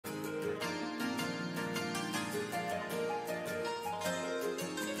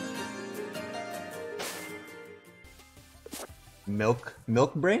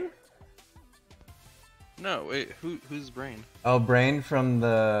Milk Brain? No, wait, who's Brain? Oh, Brain from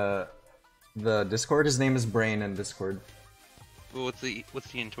the Discord. His name is Brain in Discord. Well, what's he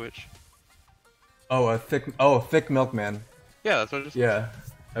in Twitch? Oh, thick Milkman. Yeah, that's what I just. Yeah.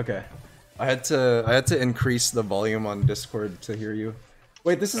 Okay. I had to increase the volume on Discord to hear you.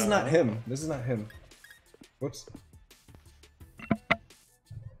 Wait, this is not him. This is not him. Whoops.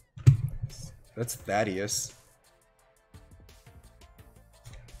 That's Thaddeus.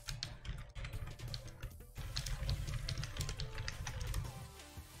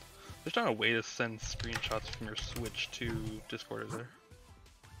 There's not a way to send screenshots from your Switch to Discord, is there?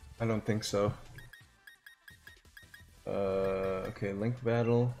 I don't think so. Okay, link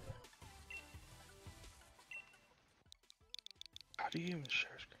battle. How do you even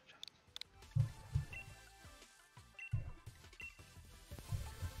share a screenshot?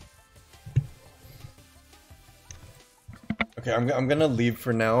 Okay, I'm gonna leave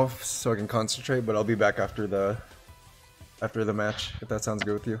for now so I can concentrate, but I'll be back after the match if that sounds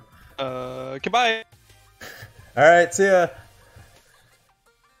good with you. Goodbye. All right, see ya.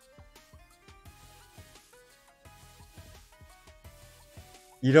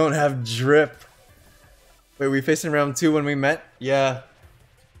 You don't have drip. Wait, we faced in round 2 when we met? Yeah.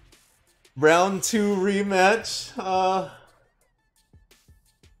 Round 2 rematch. I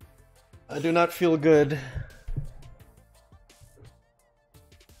do not feel good.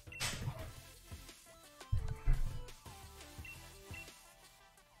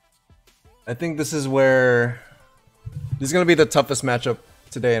 I think this is gonna be the toughest matchup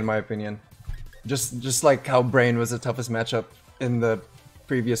today, in my opinion. Just like how Brain was the toughest matchup in the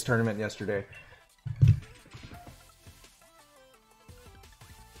previous tournament yesterday.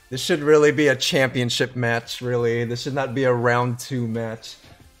 This should really be a championship match, really. This should not be a round 2 match.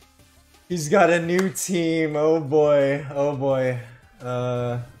 He's got a new team. Oh boy. Oh boy.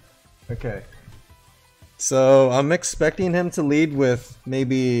 Okay. So I'm expecting him to lead with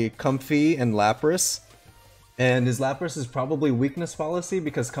maybe Comfy and Lapras. And his Lapras is probably weakness policy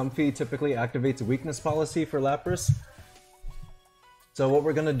because Comfy typically activates weakness policy for Lapras. So what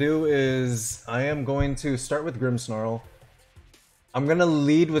we're gonna do is I am going to start with Grimmsnarl. I'm gonna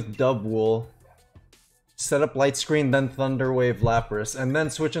lead with Dubwool, set up Light Screen, then Thunderwave Lapras, and then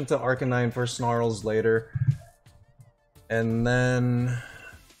switch into Arcanine for Snarls later. And then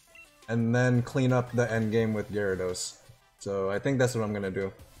clean up the endgame with Gyarados. So I think that's what I'm gonna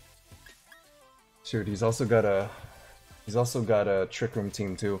do. Shoot, he's also got a Trick Room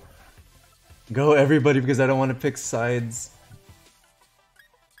team too. Go everybody because I don't want to pick sides.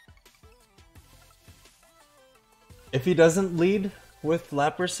 If he doesn't lead with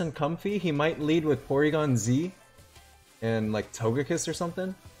Lapras and Comfy, he might lead with Porygon Z and like Togekiss or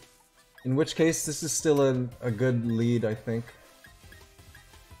something. In which case, this is still a good lead, I think.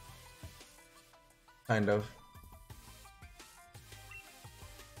 Kind of.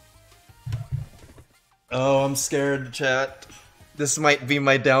 Oh, I'm scared, chat. This might be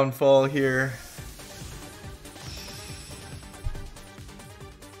my downfall here.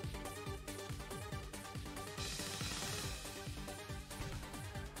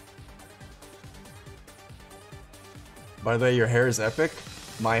 By the way, your hair is epic.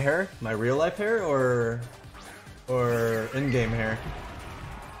 My hair? My real life hair or in-game hair?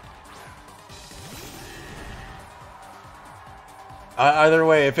 Either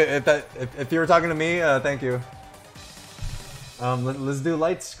way, if you were talking to me, thank you. Let's do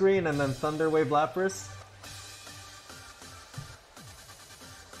Light Screen and then Thunderwave Lapras.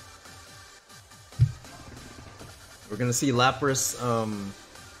 We're gonna see Lapras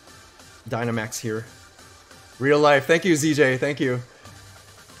Dynamax here. Real life. Thank you, ZJ. Thank you.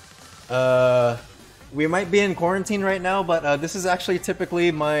 We might be in quarantine right now, but this is actually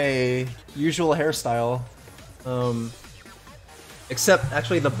typically my usual hairstyle. Except,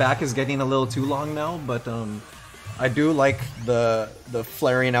 actually, the back is getting a little too long now, but I do like the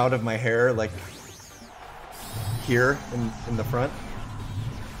flaring out of my hair, like here in the front.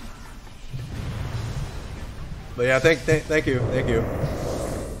 But yeah, thank you.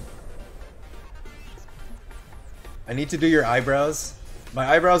 I need to do your eyebrows. My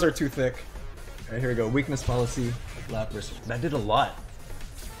eyebrows are too thick. Alright, here we go. Weakness policy, Lapras. That did a lot.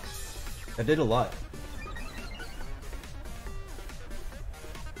 That did a lot.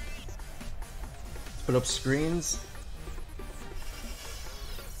 Let's put up screens.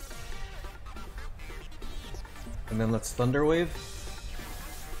 And then let's Thunderwave.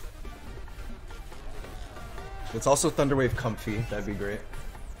 Let's also Thunderwave Comfy. That'd be great.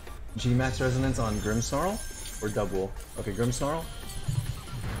 G-Max Resonance on Grimmsnarl? Or Dubwool? Okay, Grimmsnarl.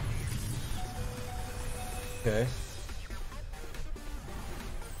 Okay.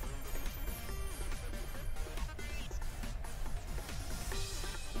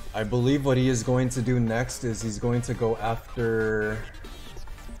 I believe what he is going to do next is he's going to go after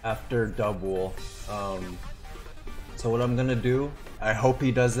Double. So what I'm gonna do, I hope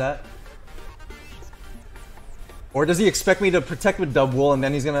he does that. Or does he expect me to protect with Double and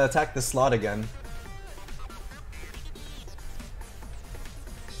then he's gonna attack the slot again?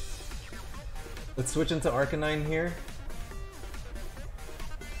 Let's switch into Arcanine here.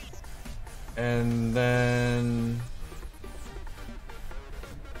 And then...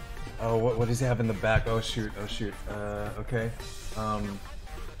 Oh, what does he have in the back? Oh shoot, okay.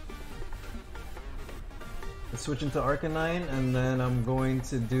 Let's switch into Arcanine, and then I'm going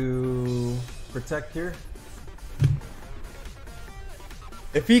to do Protect here.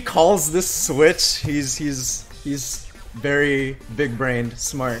 If he calls this switch, he's very big-brained,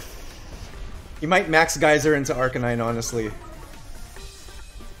 smart. He might max Geyser into Arcanine, honestly.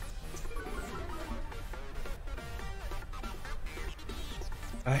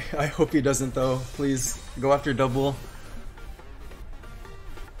 I hope he doesn't though. Please go after Double.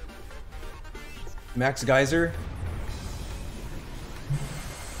 Max Geyser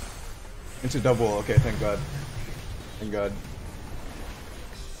into Double. Okay, thank God. Thank God.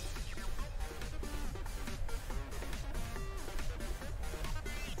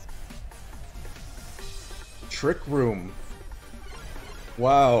 Trick Room.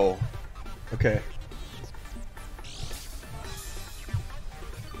 Wow. Okay.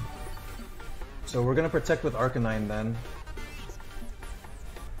 So we're gonna protect with Arcanine then.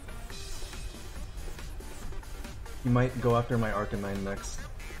 He might go after my Arcanine next.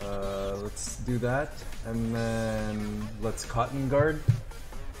 Let's do that, and then let's Cotton Guard.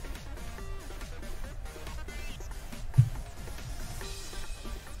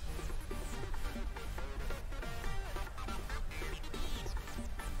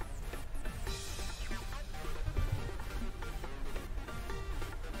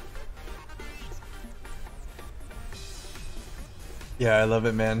 Yeah, I love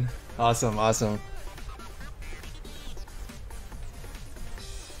it, man. Awesome, awesome.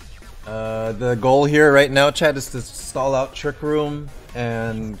 The goal here right now, chat, is to stall out Trick Room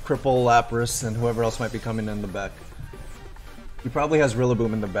and cripple Lapras and whoever else might be coming in the back. He probably has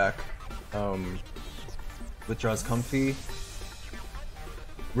Rillaboom in the back. Withdraws Comfy.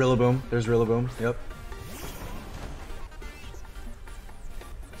 Rillaboom. There's Rillaboom. Yep.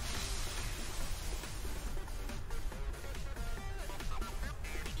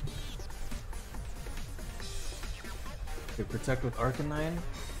 Okay, protect with Arcanine.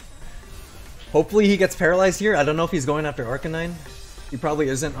 Hopefully he gets paralyzed here. I don't know if he's going after Arcanine. He probably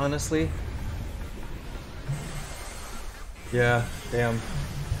isn't, honestly. Yeah, damn.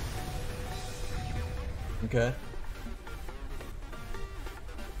 Okay.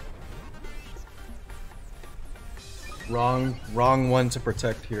 Wrong one to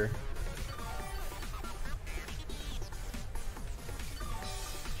protect here.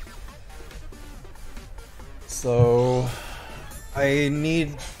 So I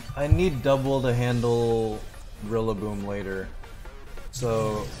need Double to handle Rillaboom later.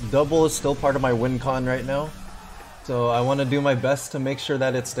 So Double is still part of my win con right now. So I want to do my best to make sure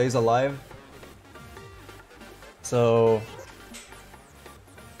that it stays alive. So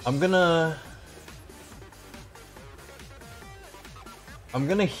I'm gonna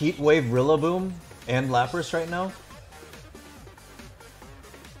Heat Wave Rillaboom and Lapras right now.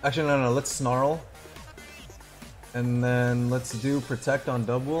 Actually, no, let's Snarl. And then let's do Protect on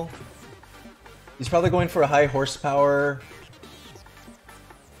Double. He's probably going for a high horsepower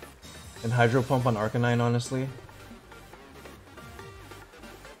and Hydro Pump on Arcanine, honestly.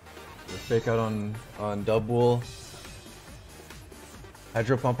 Fake out on Double.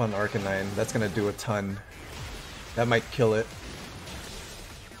 Hydro Pump on Arcanine. That's gonna do a ton. That might kill it.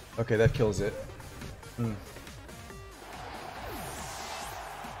 Okay, that kills it.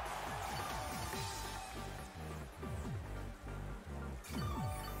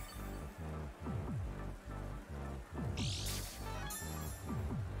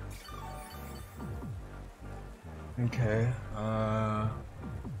 Okay,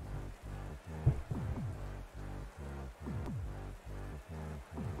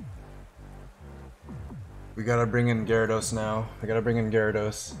 we gotta bring in Gyarados now. I gotta bring in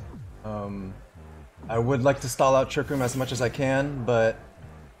Gyarados. I would like to stall out Trick Room as much as I can, but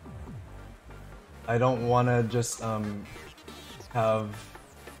I don't want to just have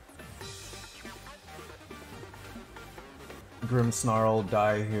Grimmsnarl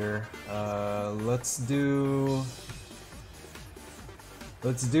die here. Let's do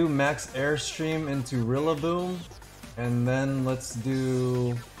Max Airstream into Rillaboom, and then let's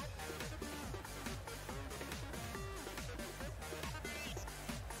do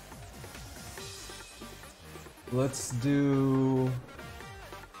Let's do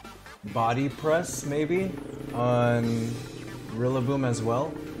body press maybe on Rillaboom as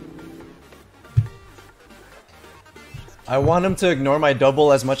well. I want him to ignore my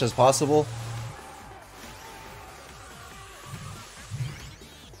double as much as possible.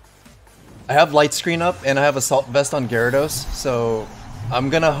 I have Light Screen up and I have Assault Vest on Gyarados, so I'm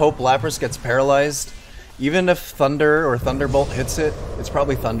gonna hope Lapras gets paralyzed. Even if Thunder or Thunderbolt hits it, it's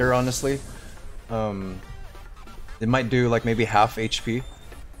probably Thunder, honestly. It might do like maybe half HP.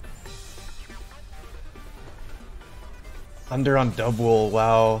 Thunder on Dubwool,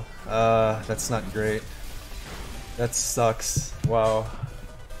 wow. That's not great. That sucks, wow.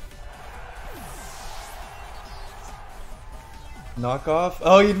 Knock off?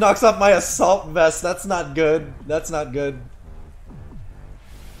 Oh, he knocks off my Assault Vest, that's not good. That's not good.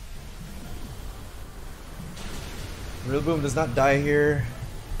 Rillaboom does not die here.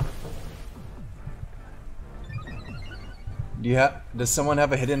 Does someone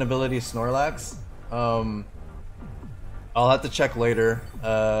have a hidden ability Snorlax? I'll have to check later.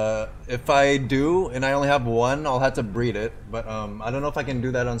 If I do and I only have one, I'll have to breed it. But I don't know if I can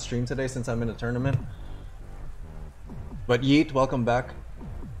do that on stream today since I'm in a tournament. But Yeet, welcome back.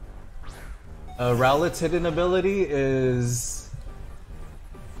 Rowlet's hidden ability is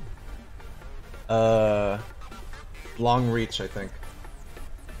long reach, I think.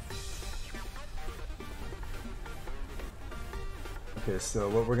 Okay, so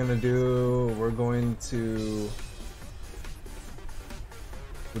what we're gonna do, we're going to...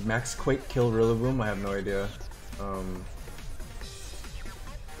 Would Max Quake kill Rillaboom? I have no idea.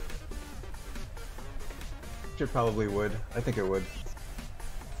 It probably would. I think it would.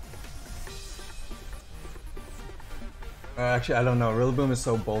 Actually, I don't know. Rillaboom is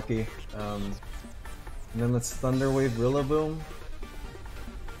so bulky. And then let's Thunder Wave Rillaboom.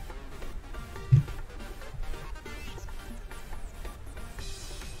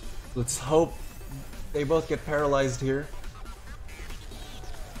 Let's hope they both get paralyzed here.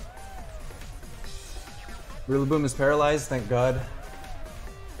 Rillaboom is paralyzed, thank God.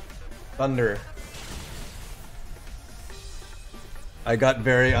 Thunder. I got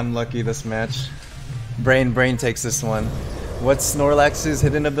very unlucky this match. Brain takes this one. What's Snorlax's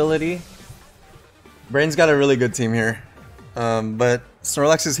hidden ability? Brain's got a really good team here. But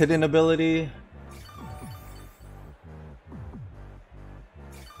Snorlax's hidden ability...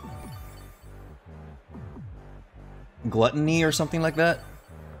 Gluttony or something like that?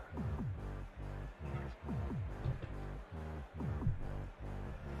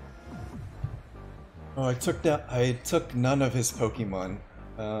 Oh, I took none of his Pokemon.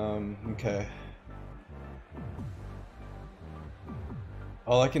 Okay.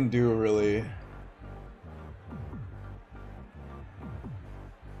 All I can do really...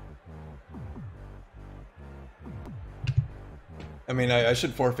 I mean, I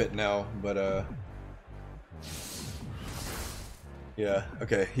should forfeit now, but yeah,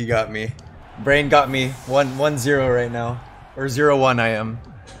 okay, he got me. Brain got me. 1-0 right now. Or 0-1 I am.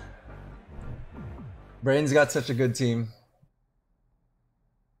 Brain's got such a good team.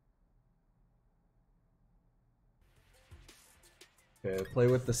 Okay, play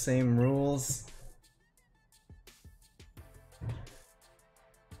with the same rules.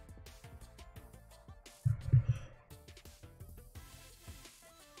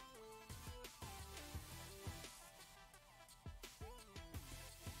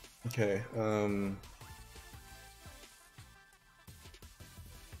 Okay,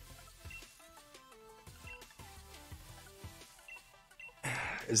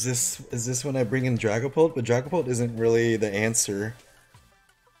 Is this when I bring in Dragapult? But Dragapult isn't really the answer.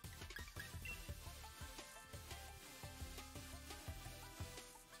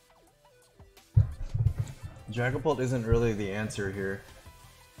 Dragapult isn't really the answer here.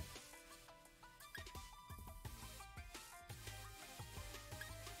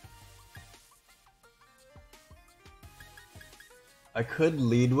 I could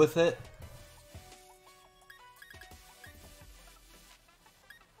lead with it.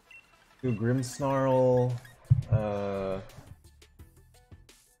 Do Grimmsnarl,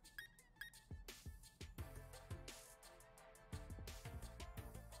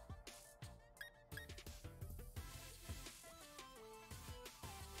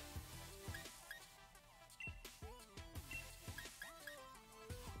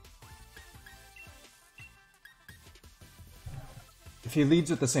 if he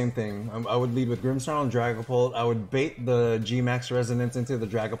leads with the same thing, I would lead with Grimmsnarl and Dragapult. I would bait the G-Max Resonance into the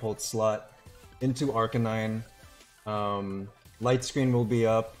Dragapult slot, into Arcanine. Light Screen will be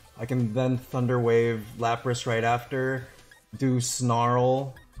up. I can then Thunder Wave Lapras right after. Do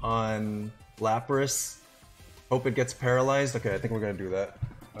Snarl on Lapras. Hope it gets paralyzed. Okay, I think we're gonna do that.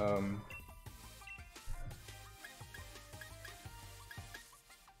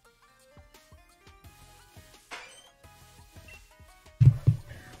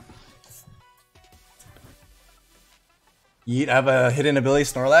 Yeet, I have a hidden ability,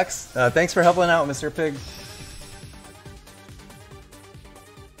 Snorlax. Thanks for helping out, Mr. Pig.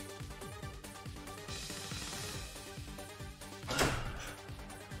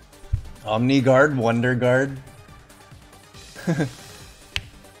 Omni Guard, Wonder Guard.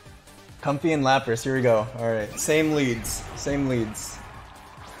 Comfy and Lapras, here we go. Alright, same leads. Same leads.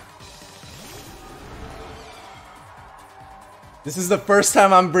 This is the first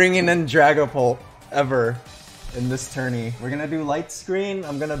time I'm bringing in Dragapult ever in this tourney. We're gonna do Light Screen.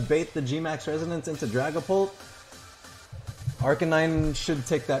 I'm gonna bait the G-Max Resonance into Dragapult. Arcanine should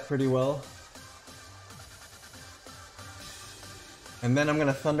take that pretty well. And then I'm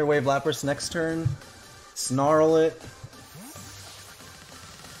gonna Thunder Wave Lapras next turn. Snarl it.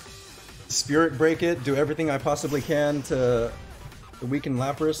 Spirit Break it. Do everything I possibly can to weaken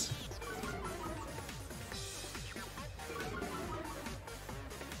Lapras.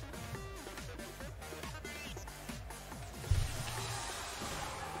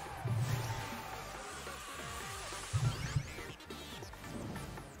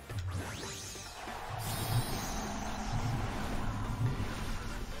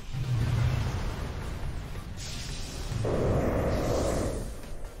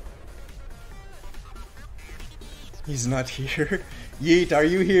 He's not here. Yeet, are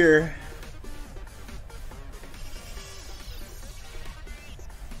you here?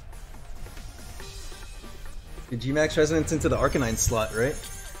 The G-Max Resonance into the Arcanine slot, right?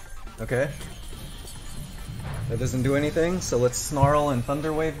 Okay. That doesn't do anything, so let's Snarl and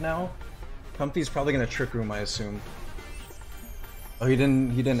Thunder Wave now. Comfy's probably gonna Trick Room, I assume. Oh, he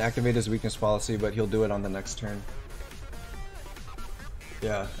didn't activate his weakness policy, but he'll do it on the next turn.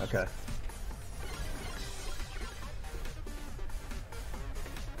 Yeah, okay.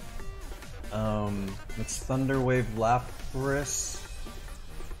 Let's Thunder Wave Lapras.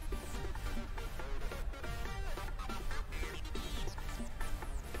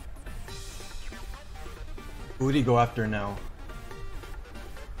 Who would he go after now?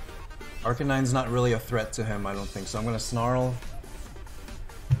 Arcanine's not really a threat to him, I don't think, so I'm gonna Snarl.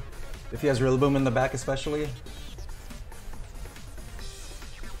 If he has Rillaboom in the back especially.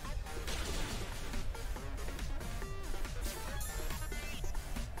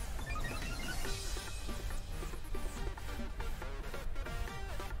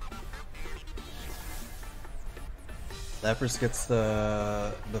 Lapras gets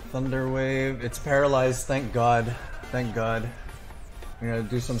the Thunder Wave. It's paralyzed, thank God. Thank God. We're gonna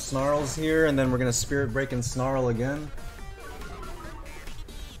do some Snarls here, and then we're gonna Spirit Break and Snarl again.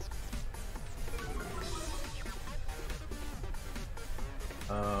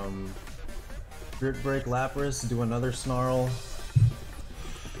 Spirit Break Lapras, do another Snarl.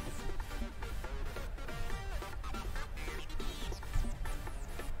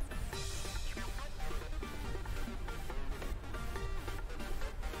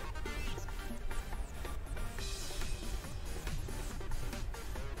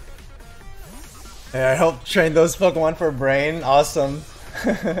 Hey, I helped train those Pokemon for Brain. Awesome.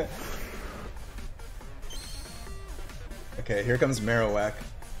 Okay, here comes Marowak.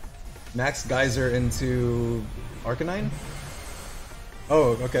 Max Geyser into Arcanine?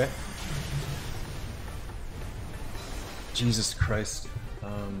 Oh, okay. Jesus Christ.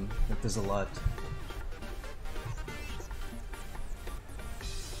 That does a lot.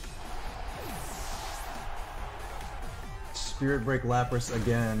 Spirit Break Lapras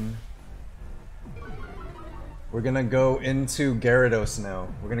again. We're gonna go into Gyarados now.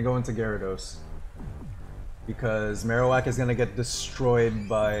 We're gonna go into Gyarados. Because Marowak is gonna get destroyed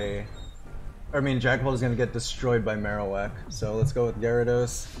by... Dragapult is gonna get destroyed by Marowak. So let's go with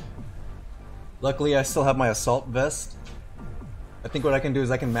Gyarados. Luckily I still have my Assault Vest. I think what I can do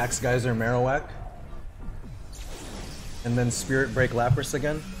is I can Max Geyser Marowak. And then Spirit Break Lapras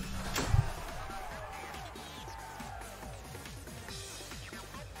again.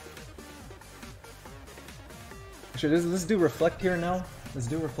 Let's do Reflect here now. Let's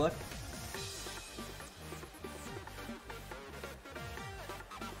do Reflect.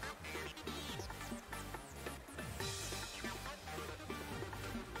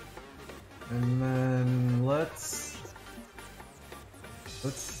 And then let's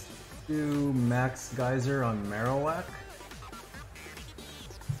do Max Geyser on Marowak.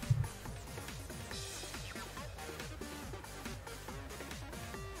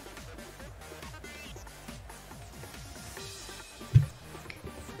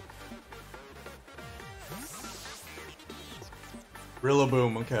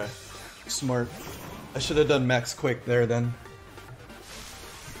 Rillaboom, okay. Smart. I should have done Max Quake there then.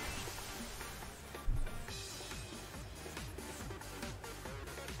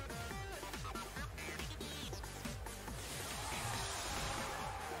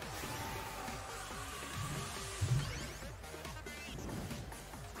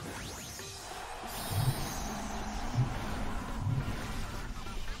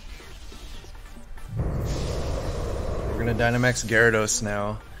 We're gonna Dynamax Gyarados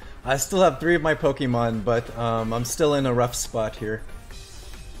now. I still have 3 of my Pokemon, but I'm still in a rough spot here.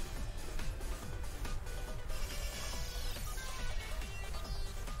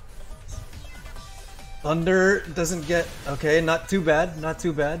 Thunder doesn't get... okay, not too bad, not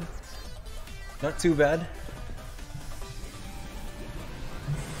too bad. Not too bad.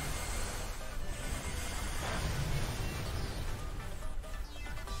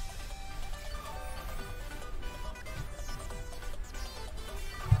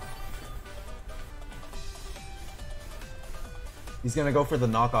 He's gonna go for the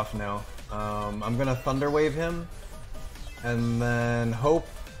knockoff now. I'm gonna Thunder Wave him, and then hope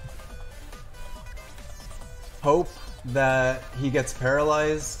that he gets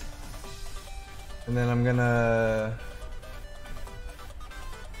paralyzed, and then I'm gonna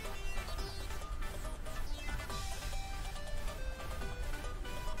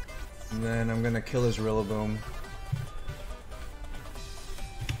kill his Rillaboom.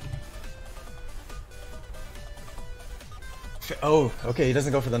 Oh, okay, he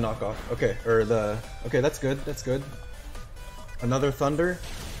doesn't go for the knockoff. Okay, or the... okay, that's good, that's good. Another Thunder.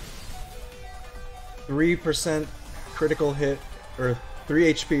 3% critical hit, or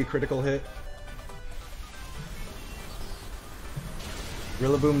 3 HP critical hit.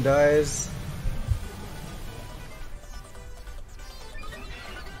 Rillaboom dies.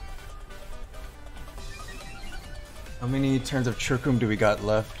 How many turns of Trick Room do we got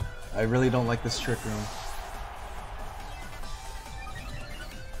left? I really don't like this Trick Room.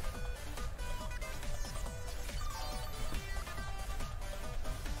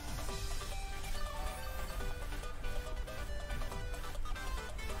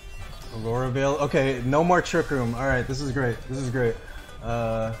 Aurora Veil. Okay, no more Trick Room. Alright, this is great. This is great.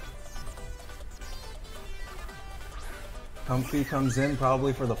 Comfy comes in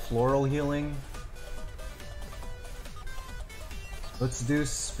probably for the floral healing. Let's do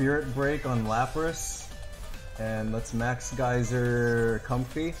Spirit Break on Lapras. And let's Max Geyser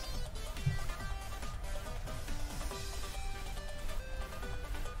Comfy.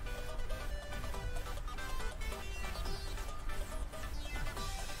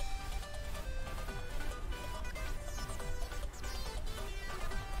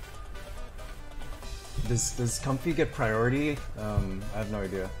 Does Comfy get priority? I have no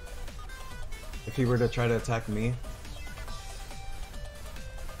idea. If he were to try to attack me.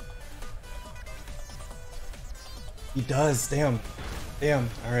 He does, damn. Damn,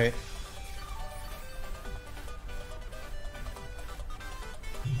 alright.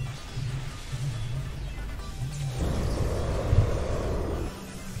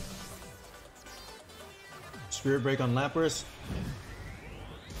 Spirit Break on Lapras.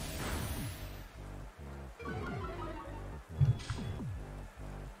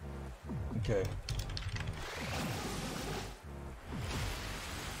 Okay.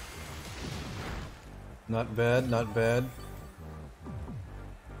 Not bad, not bad.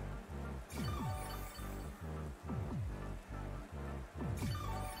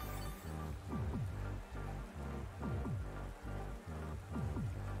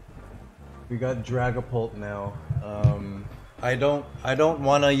 We got Dragapult now. I don't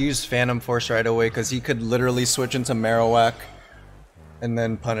want to use Phantom Force right away because he could literally switch into Marowak and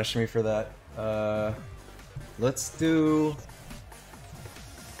then punish me for that. Let's do...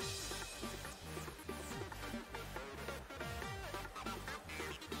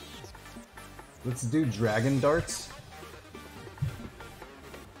 let's do Dragon Darts.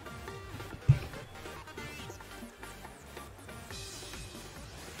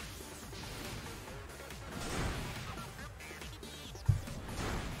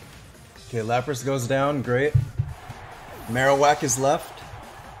 Okay, Lapras goes down, great. Marowak is left.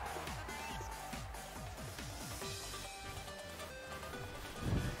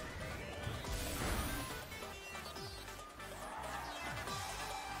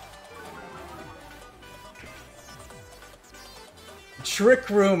 Trick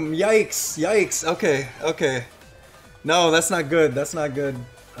Room, yikes, yikes, okay, okay. No, that's not good, that's not good.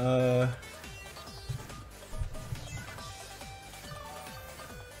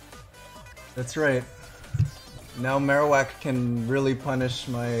 That's right. Now Marowak can really punish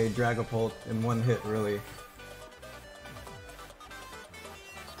my Dragapult in one hit, really.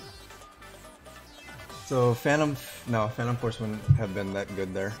 So Phantom Force wouldn't have been that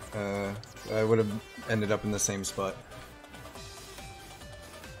good there. I would have ended up in the same spot.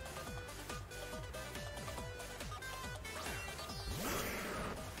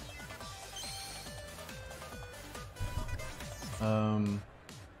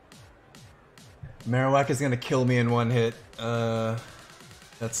 Marowak is gonna kill me in one hit.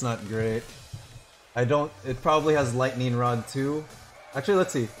 That's not great. It probably has Lightning Rod too. Actually,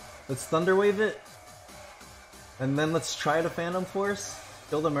 let's see. Let's Thunder Wave it. And then let's try to Phantom Force.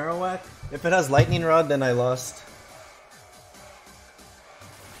 Kill the Marowak. If it has Lightning Rod, then I lost.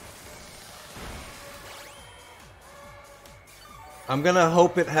 I'm gonna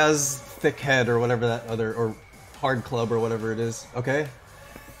hope it has Thick Head or whatever that other, or Hard Club or whatever it is. Okay?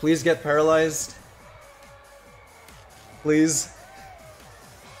 Please get paralyzed. Please.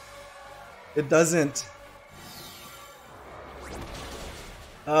 It doesn't.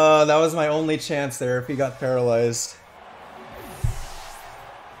 That was my only chance there if he got paralyzed.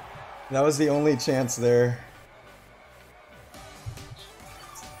 That was the only chance there.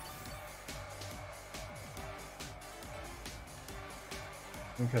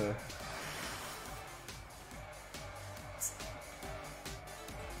 Okay.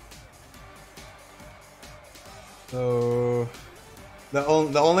 So the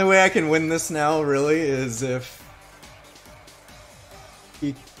only way I can win this now really is if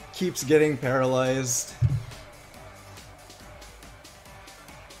he keeps getting paralyzed.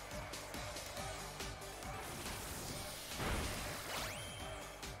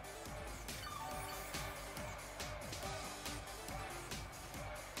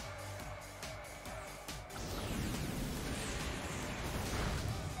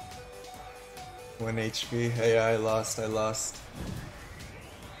 One HP. Hey, I lost.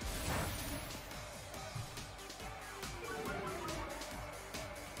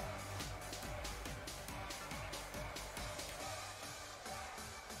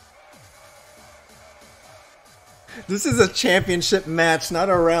 This is a championship match, not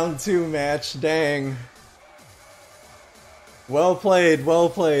a round 2 match. Dang. Well played, well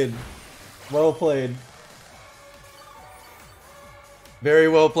played. Well played. Very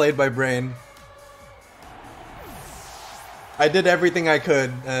well played by Brain. I did everything I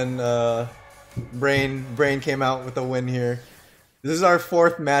could, and Brain came out with a win here. This is our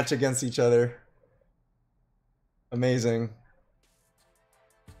 4th match against each other. Amazing.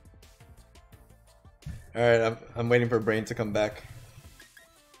 Alright, I'm waiting for Brain to come back.